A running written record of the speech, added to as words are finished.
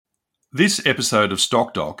This episode of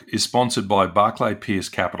Stock Doc is sponsored by Barclay Pearce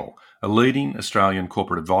Capital, a leading Australian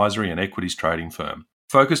corporate advisory and equities trading firm.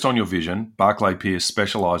 Focused on your vision, Barclay Pearce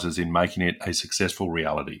specialises in making it a successful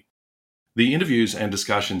reality. The interviews and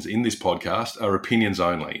discussions in this podcast are opinions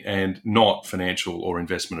only and not financial or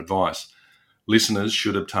investment advice. Listeners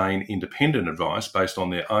should obtain independent advice based on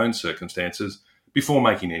their own circumstances before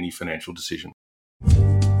making any financial decision.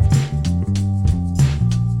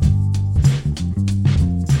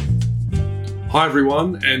 Hi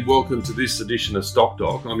everyone, and welcome to this edition of Stock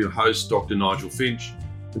Doc. I'm your host, Dr. Nigel Finch.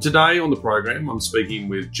 And today on the program, I'm speaking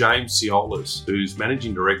with James Tsiolis, who's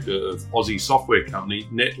Managing Director of Aussie software company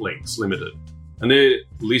Netlinkz Limited. And they're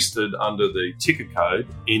listed under the ticker code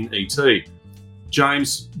NET.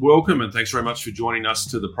 James, welcome and thanks very much for joining us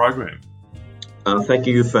to the program. Thank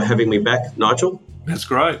you for having me back, Nigel. That's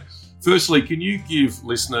great. Firstly, can you give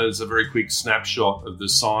listeners a very quick snapshot of the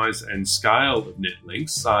size and scale of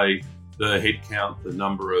Netlinkz, say the headcount, the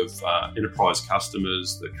number of enterprise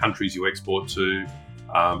customers, the countries you export to,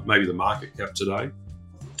 maybe the market cap today?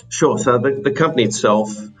 Sure. So the company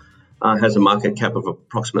itself has a market cap of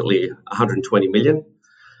approximately 120 million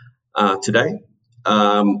today.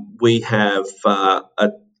 We have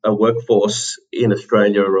a workforce in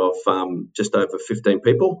Australia of just over 15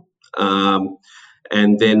 people.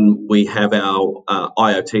 And then we have our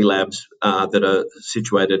IoT labs that are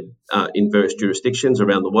situated in various jurisdictions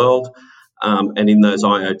around the world. And in those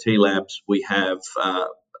IoT labs, we have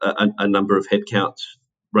a number of headcounts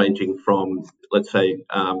ranging from, let's say,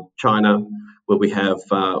 China, where we have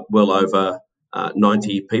well over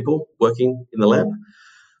 90 people working in the lab,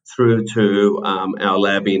 through to our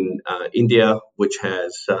lab in India, which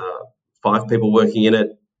has 5 people working in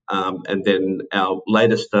it. And then our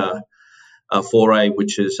latest foray,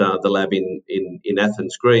 which is the lab in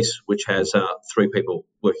Athens, Greece, which has 3 people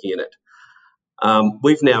working in it.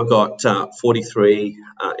 We've now got 43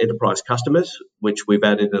 enterprise customers, which we've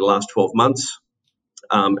added in the last 12 months.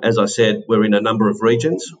 As I said, we're in a number of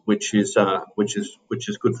regions, which is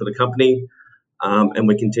good for the company, and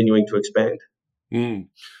we're continuing to expand.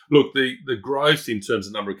 Look, the growth in terms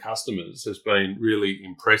of number of customers has been really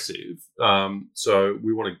impressive. So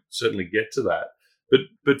we want to certainly get to that.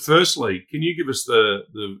 But firstly, can you give us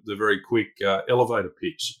the very quick elevator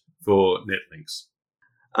pitch for Netlinkz?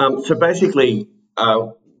 So basically,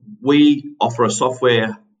 we offer a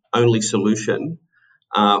software-only solution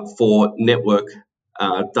for network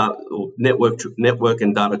and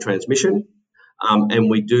data transmission, and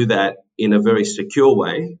we do that in a very secure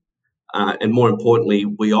way. And more importantly,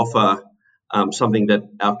 we offer something that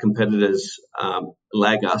our competitors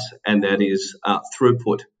lag us, and that is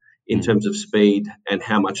throughput in terms of speed and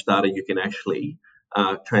how much data you can actually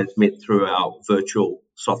transmit through our virtual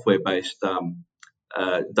software-based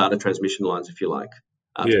data transmission lines, if you like,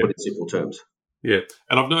 to put it in simple terms. Yeah,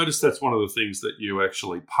 and I've noticed that's one of the things that you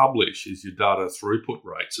actually publish is your data throughput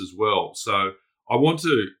rates as well. So I want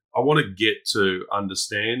to get to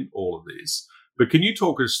understand all of this, but can you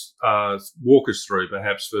walk us through,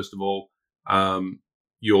 perhaps first of all,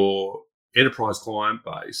 your enterprise client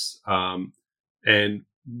base and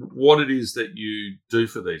what it is that you do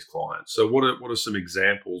for these clients? So what are some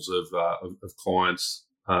examples of clients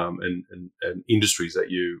and industries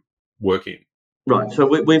that you work in? Right. So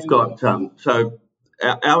we've got so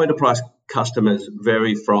our enterprise customers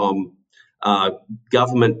vary from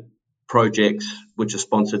government projects, which are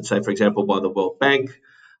sponsored, say, for example, by the World Bank,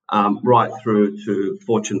 right through to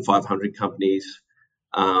Fortune 500 companies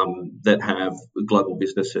that have global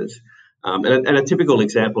businesses. And a typical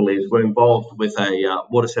example is we're involved with a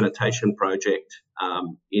water sanitation project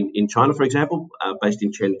in China, for example, based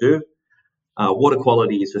in Chengdu. Water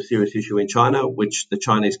quality is a serious issue in China, which the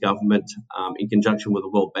Chinese government, in conjunction with the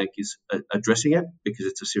World Bank, is addressing it because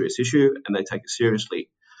it's a serious issue and they take it seriously.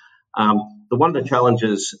 One of the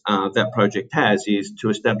challenges that project has is to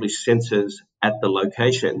establish sensors at the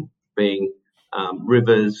location, being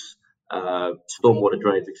rivers, stormwater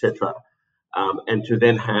drains, etc., and to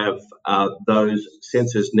then have those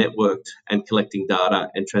sensors networked and collecting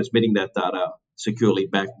data and transmitting that data securely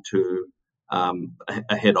back to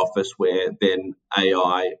a head office where then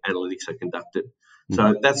AI analytics are conducted.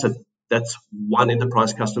 So that's one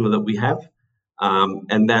enterprise customer that we have,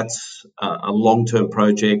 and that's a long-term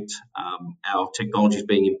project. Our technology is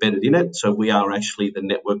being embedded in it, so we are actually the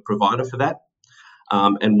network provider for that,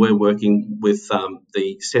 and we're working with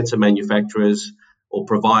the sensor manufacturers or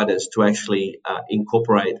providers to actually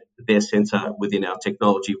incorporate their sensor within our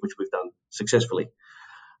technology, which we've done successfully.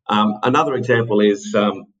 Another example is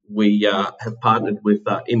we have partnered with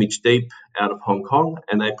Image Deep out of Hong Kong,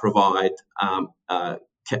 and they provide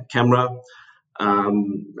camera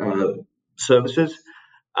services.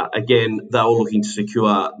 Again, they were looking to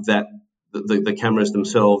secure that the cameras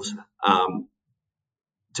themselves,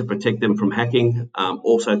 to protect them from hacking,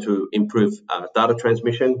 also to improve data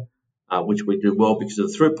transmission, which we do well because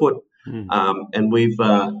of the throughput. And we've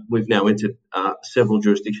now entered several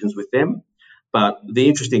jurisdictions with them. But the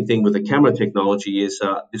interesting thing with the camera technology is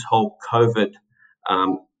this whole COVID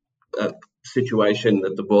situation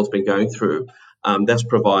that the world's been going through. That's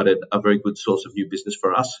provided a very good source of new business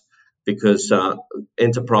for us, because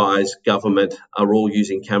enterprise, government are all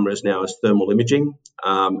using cameras now as thermal imaging,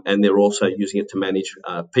 and they're also using it to manage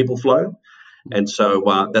people flow. And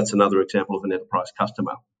so that's another example of an enterprise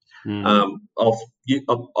customer. I'll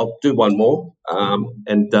do one more,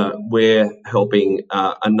 and we're helping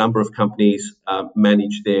a number of companies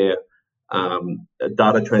manage their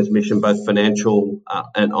data transmission, both financial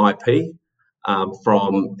and IP,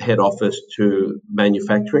 from head office to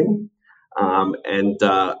manufacturing.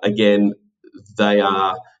 Again, they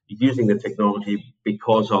are using the technology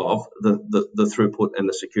because of the throughput and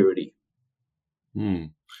the security.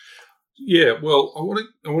 Yeah, well, I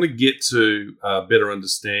want to get to better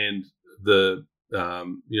understand the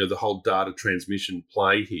the whole data transmission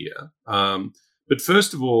play here. But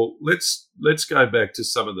first of all, let's go back to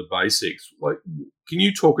some of the basics. Like, can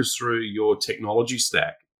you talk us through your technology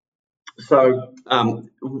stack? So the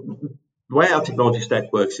way our technology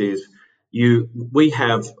stack works is we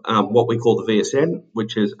have what we call the VSN,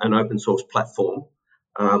 which is an open source platform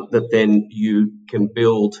that then you can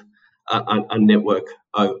build a network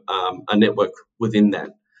within that.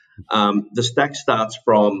 The stack starts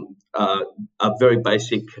from a very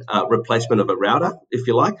basic replacement of a router, if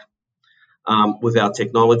you like, with our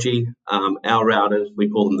technology. Our routers, we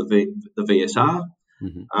call them the VSR,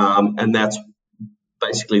 and that's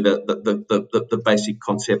basically the basic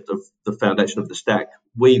concept of the foundation of the stack.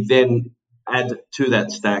 We then add to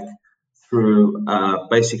that stack through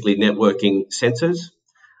basically networking sensors,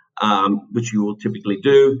 which you will typically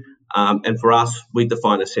do. And for us, we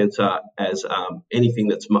define a sensor as anything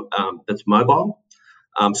that's mobile.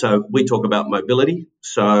 So we talk about mobility.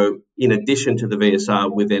 So in addition to the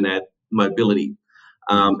VSR, we then add mobility.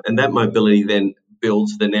 And that mobility then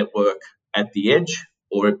builds the network at the edge,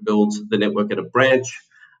 or it builds the network at a branch.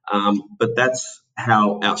 But that's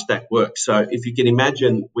how our stack works. So if you can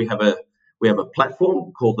imagine, we have a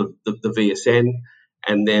platform called the VSN,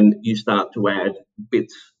 and then you start to add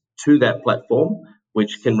bits to that platform,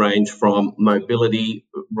 which can range from mobility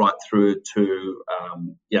right through to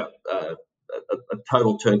a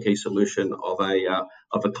total turnkey solution of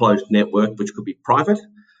a closed network, which could be private,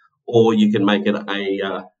 or you can make it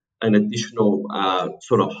an additional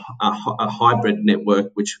sort of a hybrid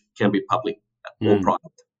network, which can be public or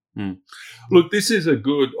private. Look, this is a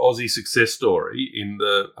good Aussie success story in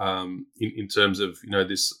the in terms of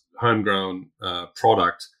this homegrown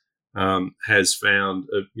product has found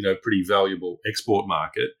a pretty valuable export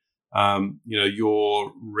market.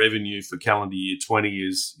 Your revenue for calendar year 20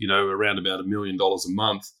 is around about $1 million a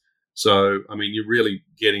month. So I mean, you're really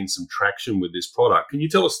getting some traction with this product. Can you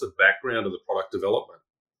tell us the background of the product development?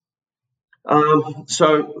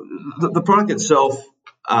 So the product itself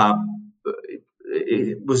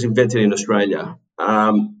it was invented in Australia,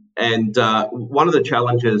 and one of the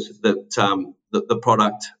challenges that the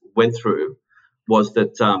product went through was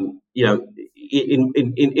that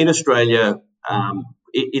in Australia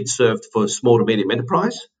it served for small to medium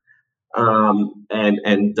enterprise,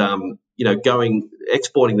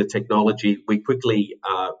 exporting the technology, we quickly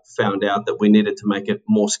found out that we needed to make it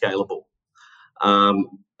more scalable.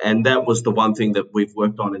 And that was the one thing that we've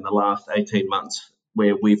worked on in the last 18 months,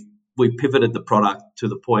 where we pivoted the product to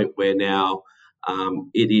the point where now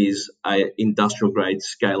it is an industrial grade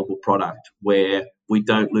scalable product where we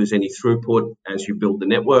don't lose any throughput as you build the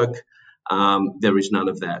network. There is none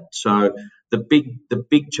of that. So the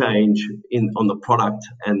big change on the product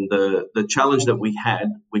and the challenge that we had,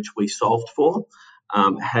 which we solved for,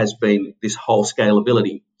 has been this whole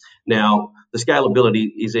scalability. Now, the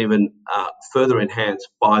scalability is even further enhanced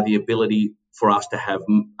by the ability for us to have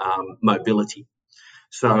mobility.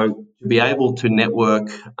 So to be able to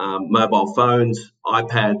network mobile phones,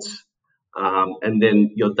 iPads, and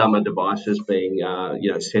then your dumber devices being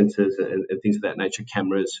sensors and things of that nature,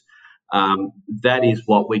 cameras, that is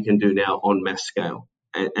what we can do now on mass scale.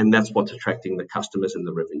 And that's what's attracting the customers and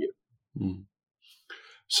the revenue.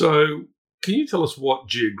 So can you tell us what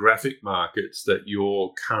geographic markets that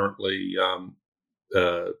you're currently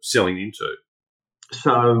selling into?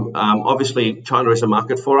 So obviously China is a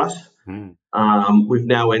market for us. We've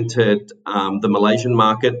now entered the Malaysian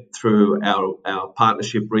market through our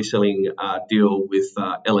partnership reselling deal with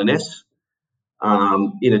LNS.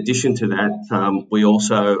 In addition to that, we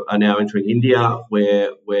also are now entering India,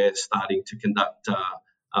 where we're starting to conduct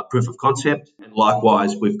a proof of concept. And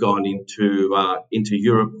likewise, we've gone into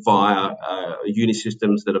Europe via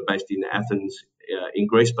Unisystems that are based in Athens, in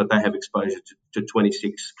Greece, but they have exposure to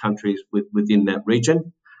 26 countries within that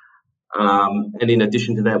region. And in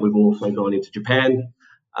addition to that, we've also gone into Japan.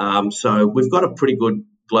 So we've got a pretty good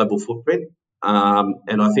global footprint.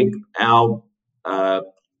 And I think our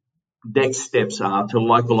next steps are to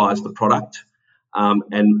localize the product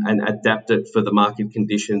and adapt it for the market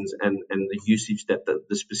conditions and the usage that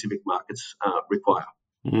the specific markets require.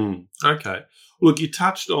 Okay. Look, you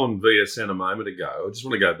touched on VSN a moment ago. I just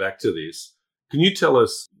want to go back to this. Can you tell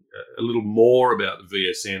us a little more about the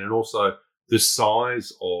VSN and also the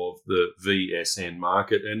size of the VSN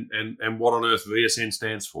market and what on earth VSN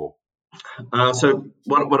stands for? So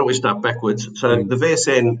why don't we start backwards? So the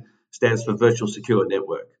VSN stands for Virtual Secure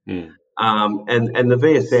Network. And the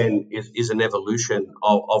VSN is an evolution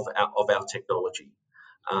of our technology.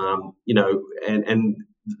 And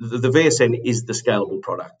the VSN is the scalable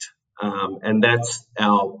product. And that's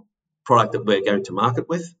our product that we're going to market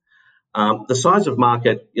with. The size of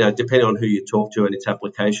market, depending on who you talk to and its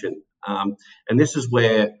application. And this is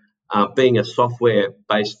where being a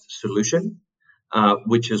software-based solution,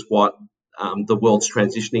 which is what the world's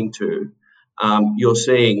transitioning to, you're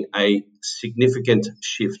seeing a significant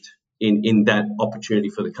shift in that opportunity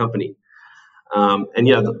for the company.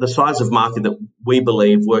 The size of market that we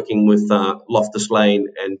believe, working with Loftus Lane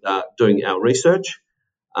and doing our research,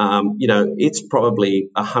 it's probably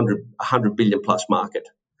 100 billion plus market.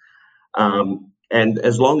 And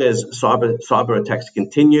as long as cyber attacks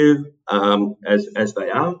continue as they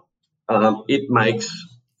are, it makes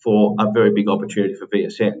for a very big opportunity for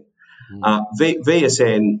VSN.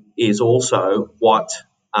 VSN is also what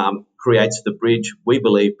creates the bridge, we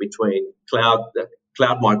believe, between the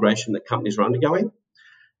cloud migration that companies are undergoing,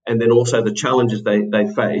 and then also the challenges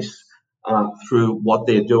they face through what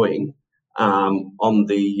they're doing on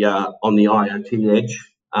the IoT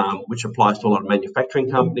edge, which applies to a lot of manufacturing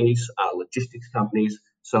companies, logistics companies.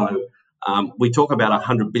 So we talk about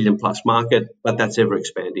 100 billion plus market, but that's ever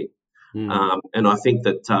expanding. And I think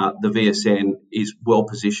that the VSN is well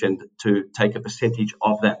positioned to take a percentage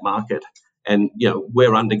of that market. And,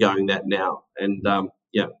 we're undergoing that now. And,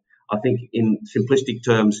 I think in simplistic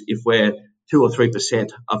terms, if we're 2 or 3%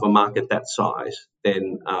 of a market that size,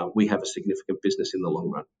 then we have a significant business in the long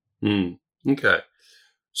run. Okay.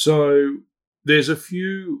 So there's a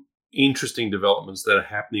few interesting developments that are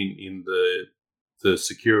happening in the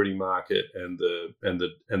security market and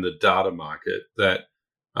the data market that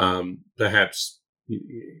perhaps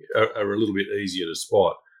are a little bit easier to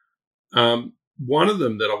spot. One of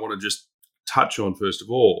them that I want to just touch on first of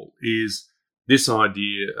all is this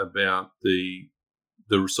idea about the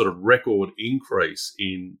sort of record increase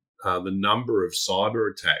in the number of cyber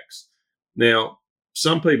attacks. Now,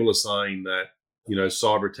 some people are saying that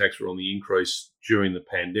cyber attacks were on the increase during the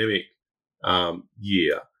pandemic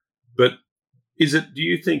year, but do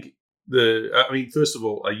you think first of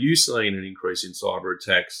all, are you seeing an increase in cyber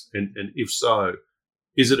attacks? And if so,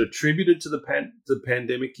 is it attributed to the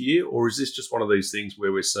pandemic year, or is this just one of these things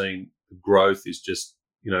where we're seeing the growth is just,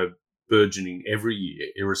 burgeoning every year,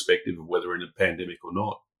 irrespective of whether we're in a pandemic or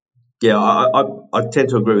not? Yeah, I tend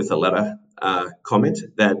to agree with the latter comment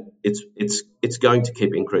that it's going to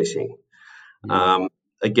keep increasing.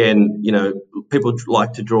 Again, people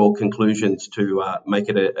like to draw conclusions to make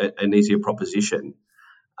it an easier proposition.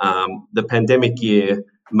 The pandemic year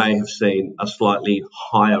may have seen a slightly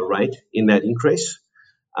higher rate in that increase,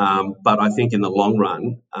 but I think in the long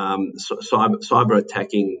run, cyber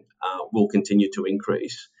attacking will continue to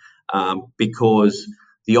increase because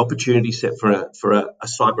the opportunity set for a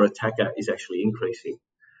cyber attacker is actually increasing.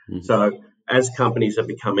 So as companies are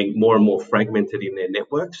becoming more and more fragmented in their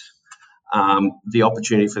networks, the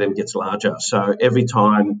opportunity for them gets larger. So every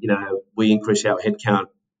time, we increase our headcount,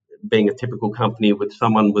 being a typical company with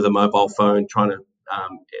someone with a mobile phone trying to,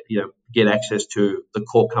 get access to the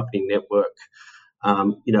core company network,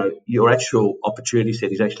 your actual opportunity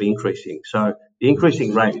set is actually increasing. So the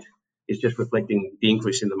increasing rate is just reflecting the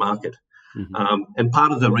increase in the market. And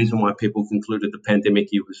part of the reason why people concluded the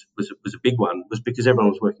pandemic year was a big one was because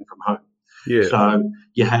everyone was working from home. Yeah. So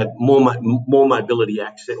you had more mobility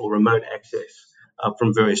access or remote access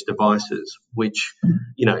from various devices, which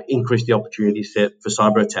increased the opportunity set for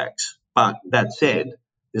cyber attacks. But that said,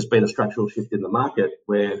 there's been a structural shift in the market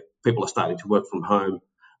where people are starting to work from home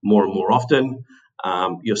more and more often.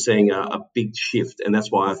 You're seeing a big shift, and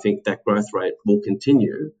that's why I think that growth rate will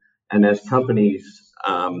continue. And as companies,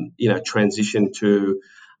 transition to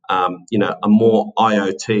a more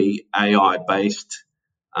IoT, AI-based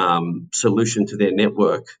solution to their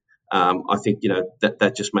network, I think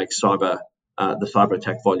that just makes the cyber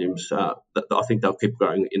attack volumes. I think they'll keep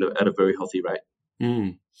growing at a very healthy rate.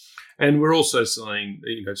 Mm. And we're also seeing,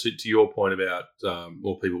 to your point about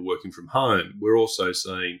more people working from home, we're also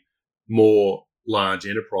seeing more large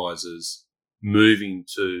enterprises moving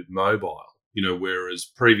to mobile. Whereas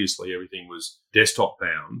previously everything was desktop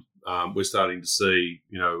bound, we're starting to see,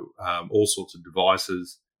 all sorts of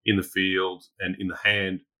devices in the field and in the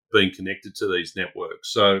hand being connected to these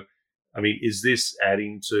networks. So, is this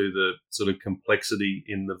adding to the sort of complexity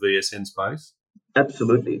in the VSN space?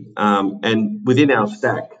 Absolutely. And within our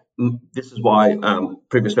stack, this is why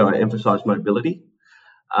previously I emphasized mobility.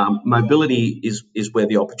 Mobility is where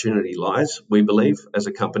the opportunity lies, we believe, as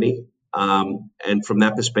a company. And from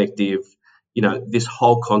that perspective, this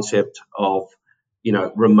whole concept of,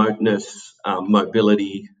 remoteness,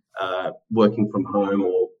 mobility, working from home,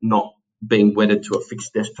 or not being wedded to a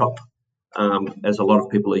fixed desktop, as a lot of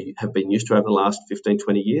people have been used to over the last 15,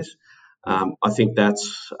 20 years. I think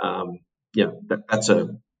that's a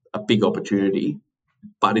big opportunity,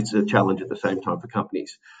 but it's a challenge at the same time for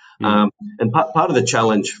companies. And part of the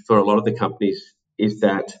challenge for a lot of the companies is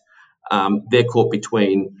that they're caught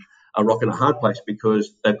between a rock and a hard place,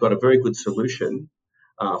 because they've got a very good solution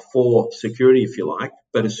for security, if you like,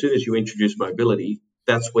 but as soon as you introduce mobility,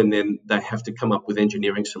 that's when then they have to come up with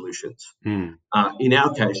engineering solutions. In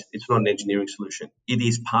our case, it's not an engineering solution. It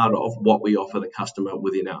is part of what we offer the customer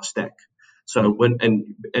within our stack. So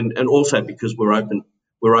and also because we're open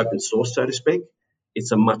source, so to speak,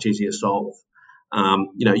 it's a much easier solve.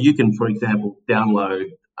 You can, for example,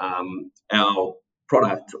 download our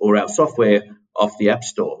product or our software off the App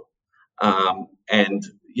Store, and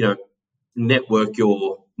network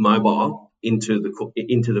your mobile into the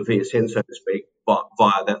VSN, so to speak,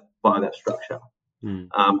 via that structure.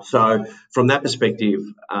 So from that perspective,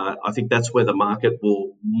 I think that's where the market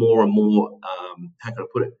will more and more, how can I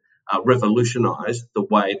put it, revolutionize the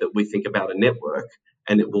way that we think about a network,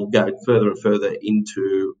 and it will go further and further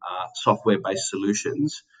into software-based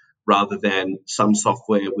solutions rather than some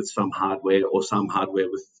software with some hardware, or some hardware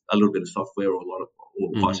with a little bit of software, or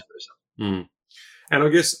vice versa. And I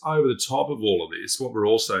guess over the top of all of this, what we're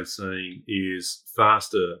also seeing is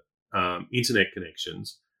faster internet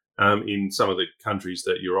connections. In some of the countries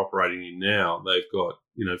that you're operating in now, they've got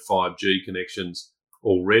 5G connections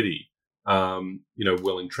already,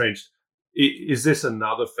 well entrenched. Is this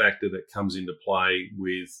another factor that comes into play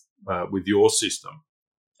with your system?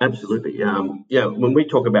 Absolutely. When we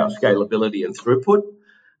talk about scalability and throughput,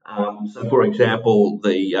 so for example,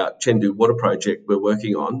 the Chengdu water project we're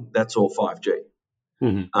working on, that's all 5G.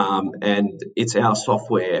 And it's our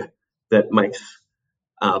software that makes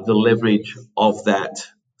the leverage of that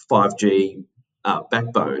 5G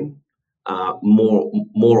backbone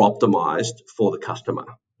more optimized for the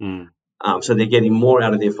customer. So they're getting more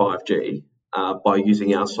out of their 5G by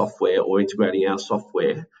using our software or integrating our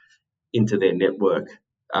software into their network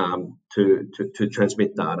to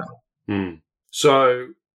transmit data. So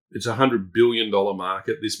it's a $100 billion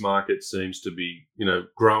market. This market seems to be,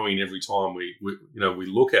 growing every time we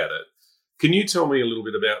look at it. Can you tell me a little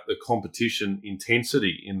bit about the competition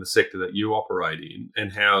intensity in the sector that you operate in,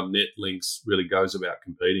 and how Netlinkz really goes about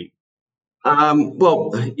competing?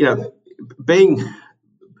 Well, being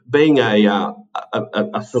a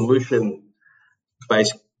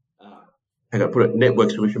solution-based, how can I put it, network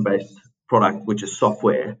solution-based product, which is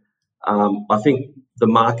software, I think the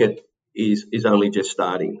market is only just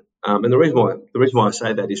starting. And the reason why I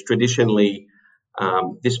say that is traditionally,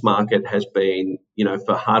 this market has been,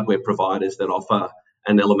 for hardware providers that offer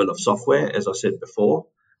an element of software, as I said before.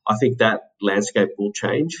 I think that landscape will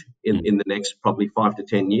change in the next probably 5 to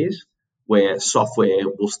 10 years, where software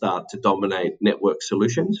will start to dominate network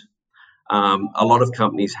solutions. A lot of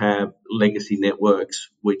companies have legacy networks,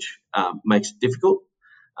 which makes it difficult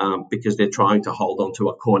because they're trying to hold on to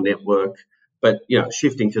a core network. But,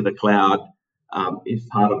 shifting to the cloud is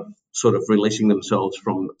part of sort of releasing themselves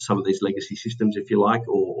from some of these legacy systems, if you like,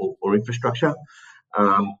 or infrastructure.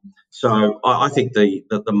 So I think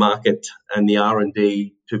the market and the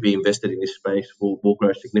R&D to be invested in this space will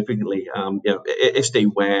grow significantly.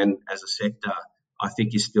 SD-WAN as a sector, I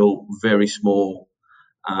think, is still very small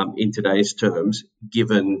in today's terms,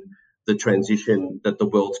 given the transition that the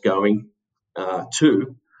world's going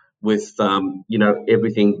to, with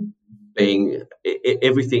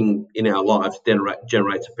everything in our lives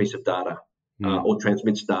generates a piece of data or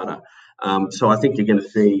transmits data. So I think you're going to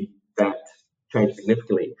see that change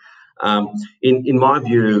significantly. In my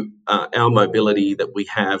view, our mobility that we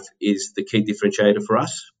have is the key differentiator for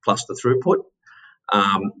us, plus the throughput.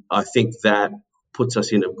 I think that puts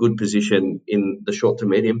us in a good position in the short to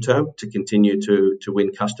medium term to continue to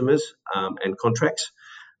win customers and contracts.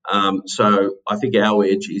 So I think our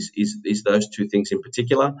edge is those two things in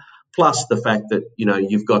particular, plus the fact that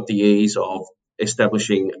you've got the ease of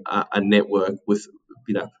establishing a network with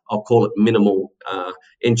I'll call it minimal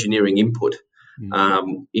engineering input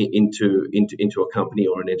into a company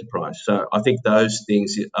or an enterprise. So I think those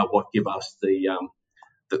things are what give us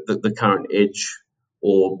the current edge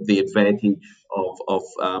or the advantage of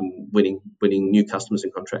winning new customers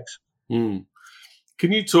and contracts. Mm.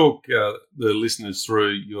 Can you talk the listeners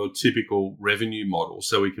through your typical revenue model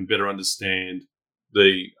so we can better understand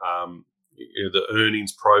the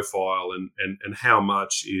earnings profile and how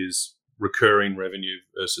much is recurring revenue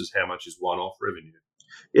versus how much is one-off revenue?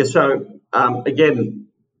 Yeah, so again,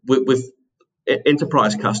 with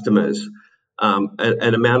enterprise customers,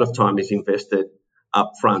 an amount of time is invested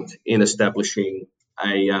upfront in establishing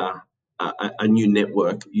a new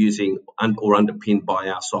network using or underpinned by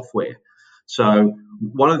our software. So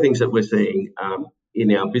one of the things that we're seeing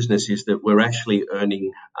in our business is that we're actually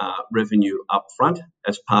earning revenue upfront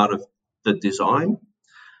as part of the design.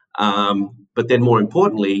 But then more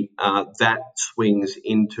importantly, that swings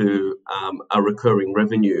into a recurring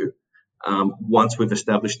revenue. Once we've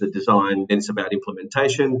established the design, then it's about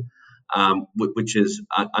implementation, which is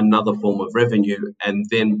another form of revenue. And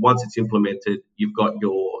then once it's implemented, you've got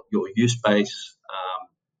your use base,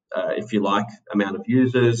 if you like, amount of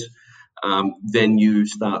users. Then you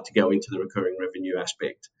start to go into the recurring revenue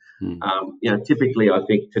aspect. Typically, I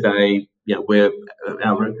think today,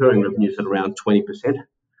 our recurring revenue is at around 20%,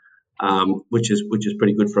 which is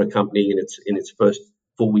pretty good for a company in its first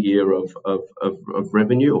full year of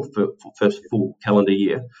revenue or first full calendar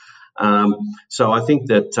year. So I think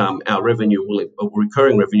that our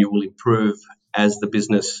recurring revenue will improve as the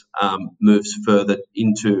business moves further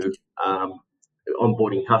into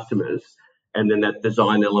onboarding customers. And then that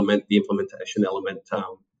design element, the implementation element,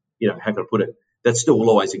 how can I put it? That still will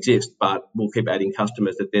always exist, but we'll keep adding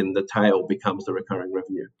customers that then the tail becomes the recurring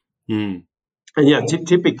revenue. And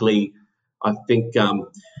typically, I think,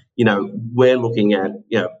 we're looking at,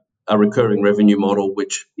 a recurring revenue model,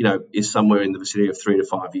 which, is somewhere in the vicinity of 3 to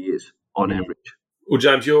 5 years on average. Well,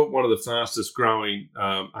 James, you're one of the fastest growing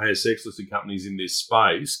ASX listed companies in this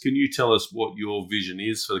space. Can you tell us what your vision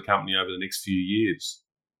is for the company over the next few years?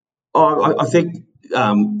 I think,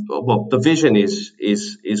 the vision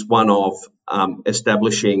is one of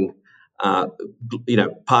establishing,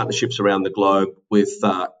 partnerships around the globe with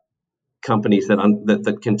companies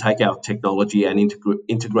that can take our technology and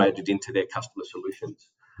integrate it into their customer solutions.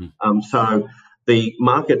 So the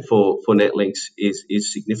market for Netlinkz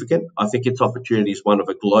is significant. I think its opportunity is one of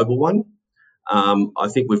a global one. I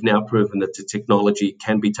think we've now proven that the technology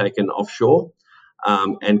can be taken offshore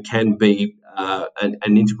and can be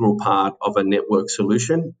an integral part of a network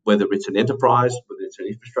solution, whether it's an enterprise, whether it's an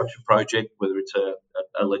infrastructure project, whether it's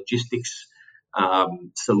a logistics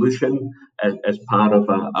solution as part of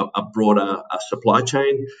a broader supply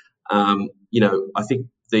chain. I think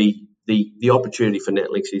the opportunity for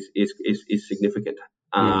Netlinkz is significant.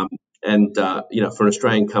 And for an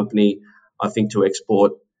Australian company, I think to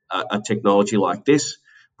export a technology like this,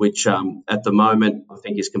 which at the moment I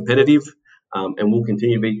think is competitive and will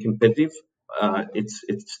continue to be competitive,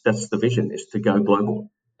 that's the vision, is to go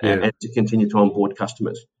global and to continue to onboard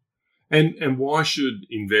customers. And why should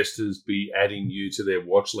investors be adding you to their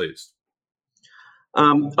watch list?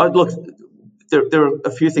 Look, there are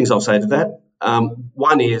a few things I'll say to that.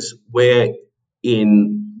 One is we're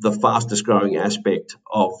in the fastest growing aspect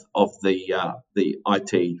of the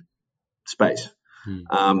IT space.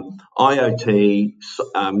 IoT,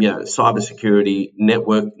 cybersecurity,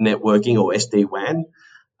 networking or SD-WAN,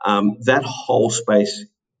 that whole space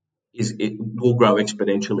will grow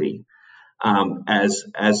exponentially. As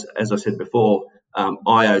I said before,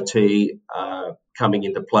 IoT coming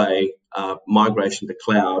into play, migration to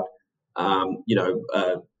cloud,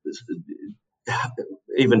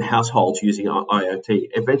 even households using IoT.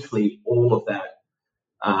 Eventually, all of that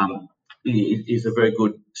is a very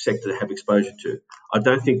good sector to have exposure to. I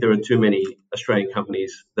don't think there are too many Australian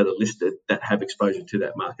companies that are listed that have exposure to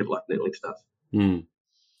that market like Netlinkz does.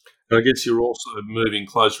 I guess you're also moving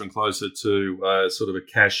closer and closer to sort of a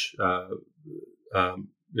cash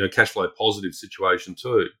flow positive situation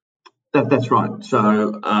too. That's right.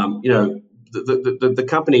 So, the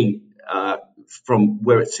company from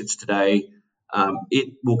where it sits today,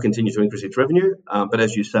 it will continue to increase its revenue, but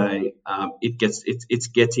as you say, it's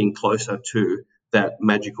getting closer to that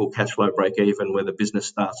magical cash flow break even where the business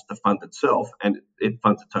starts to fund itself and it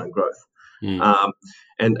funds its own growth.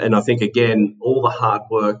 And I think, again, all the hard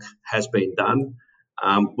work has been done.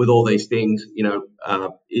 With all these things,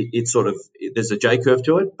 it's sort of, there's a J curve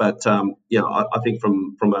to it, but I think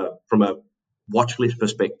from a watch list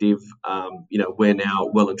perspective, we're now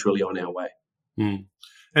well and truly on our way.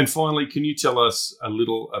 And finally, can you tell us a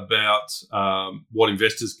little about what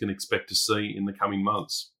investors can expect to see in the coming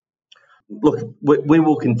months? Look, we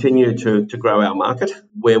will continue to grow our market.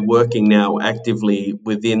 We're working now actively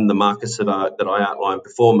within the markets that I outlined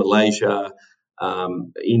before: Malaysia,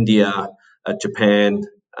 India, Japan,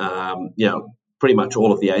 pretty much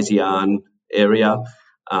all of the ASEAN area.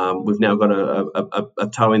 We've now got a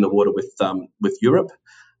toe in the water with Europe.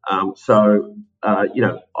 So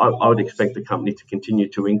I would expect the company to continue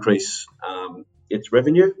to increase its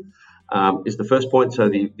revenue. Is the first point. So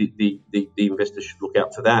the investors should look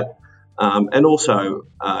out for that. And also,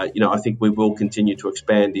 I think we will continue to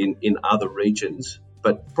expand in other regions,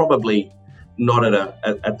 but probably not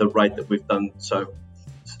at the rate that we've done so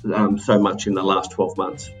much in the last 12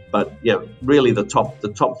 months. But really the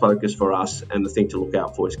top focus for us and the thing to look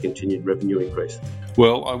out for is continued revenue increase.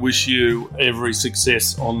 Well, I wish you every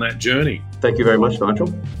success on that journey. Thank you very much,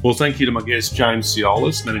 Nigel. Well, thank you to my guest, James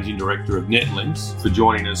Tsiolis, Managing Director of Netlinkz, for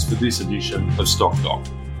joining us for this edition of Stock Doc.